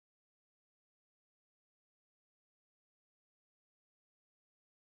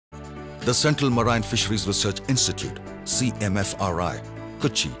The Central Marine Fisheries Research Institute, CMFRI,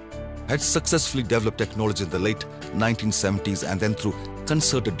 Kochi, had successfully developed technology in the late 1970s, and then through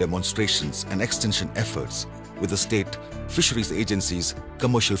concerted demonstrations and extension efforts with the state fisheries agencies,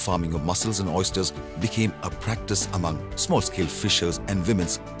 commercial farming of mussels and oysters became a practice among small-scale fishers and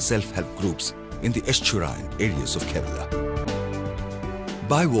women's self-help groups in the estuarine areas of Kerala.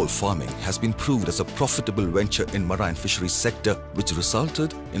 Bivalve farming has been proved as a profitable venture in marine fisheries sector, which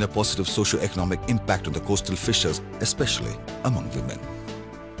resulted in a positive socio-economic impact on the coastal fishers, especially among women.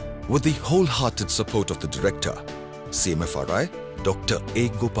 With the wholehearted support of the director, CMFRI, Dr. A.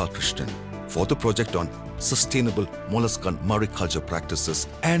 Gopalkrishnan, for the project on sustainable mollusk and mariculture practices,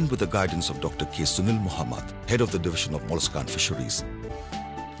 and with the guidance of Dr. K. Sunil Muhammad, head of the Division of Mollusk and Fisheries,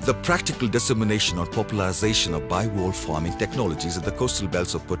 the practical dissemination or popularization of bivalve farming technologies in the coastal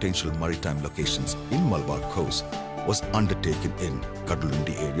belts of potential maritime locations in Malabar Coast was undertaken in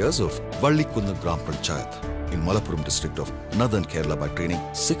Kadulundi areas of Vallikunna Gram Panchayat in Malappuram district of Northern Kerala by training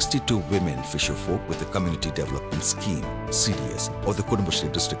 62 women fisherfolk with the Community Development Scheme, CDS, of the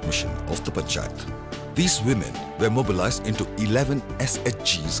Kudumbashree District Mission of the Panchayat. These women were mobilized into 11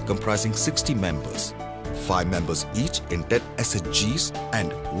 SHGs comprising 60 members, 5 members each in 10 SHGs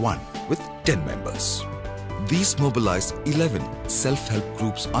and 1 with 10 members. These mobilized 11 self-help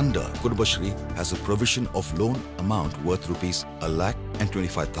groups under Kudumbashree has a provision of loan amount worth rupees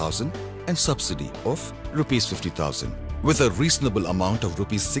 1,25,000 and subsidy of rupees 50,000 with a reasonable amount of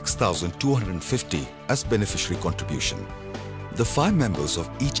rupees 6,250 as beneficiary contribution. The 5 members of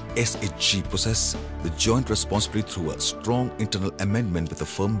each SHG possess the joint responsibility through a strong internal amendment with a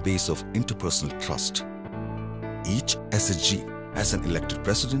firm base of interpersonal trust. Each SHG has an elected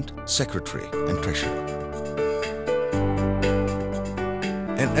president, secretary and treasurer.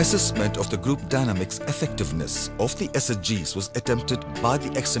 An assessment of the group dynamics effectiveness of the SHGs was attempted by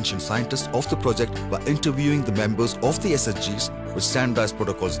the extension scientists of the project by interviewing the members of the SHGs with standardized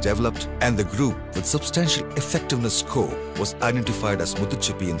protocols developed, and the group with substantial effectiveness score was identified as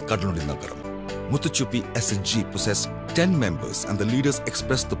Muthuchuppi in Kadulundi Nagaram. Muthuchuppi SHG possessed 10 members, and the leaders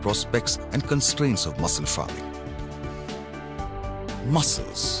expressed the prospects and constraints of mussel farming.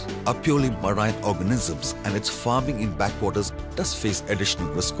 Mussels are purely marine organisms, and its farming in backwaters does face additional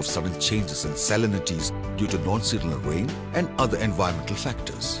risk of sudden changes in salinities due to non-seasonal rain and other environmental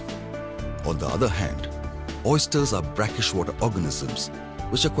factors. On the other hand, oysters are brackish water organisms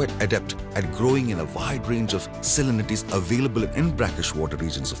which are quite adept at growing in a wide range of salinities available in brackish water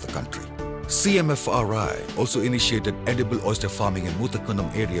regions of the country. CMFRI also initiated edible oyster farming in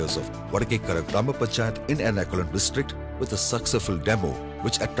Muthakkundam areas of Vadakkekara Grama Panchayat in Ernakulam district with a successful demo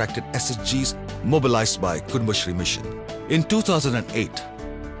which attracted SHGs mobilized by Kudumbashree Mission. In 2008,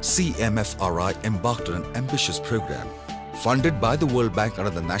 CMFRI embarked on an ambitious program funded by the World Bank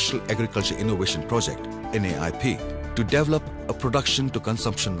under the National Agriculture Innovation Project (NAIP) to develop a production to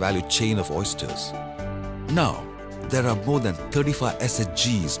consumption value chain of oysters. Now, there are more than 35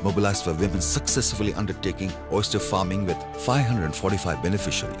 SHGs mobilized for women successfully undertaking oyster farming with 545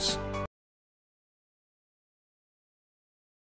 beneficiaries.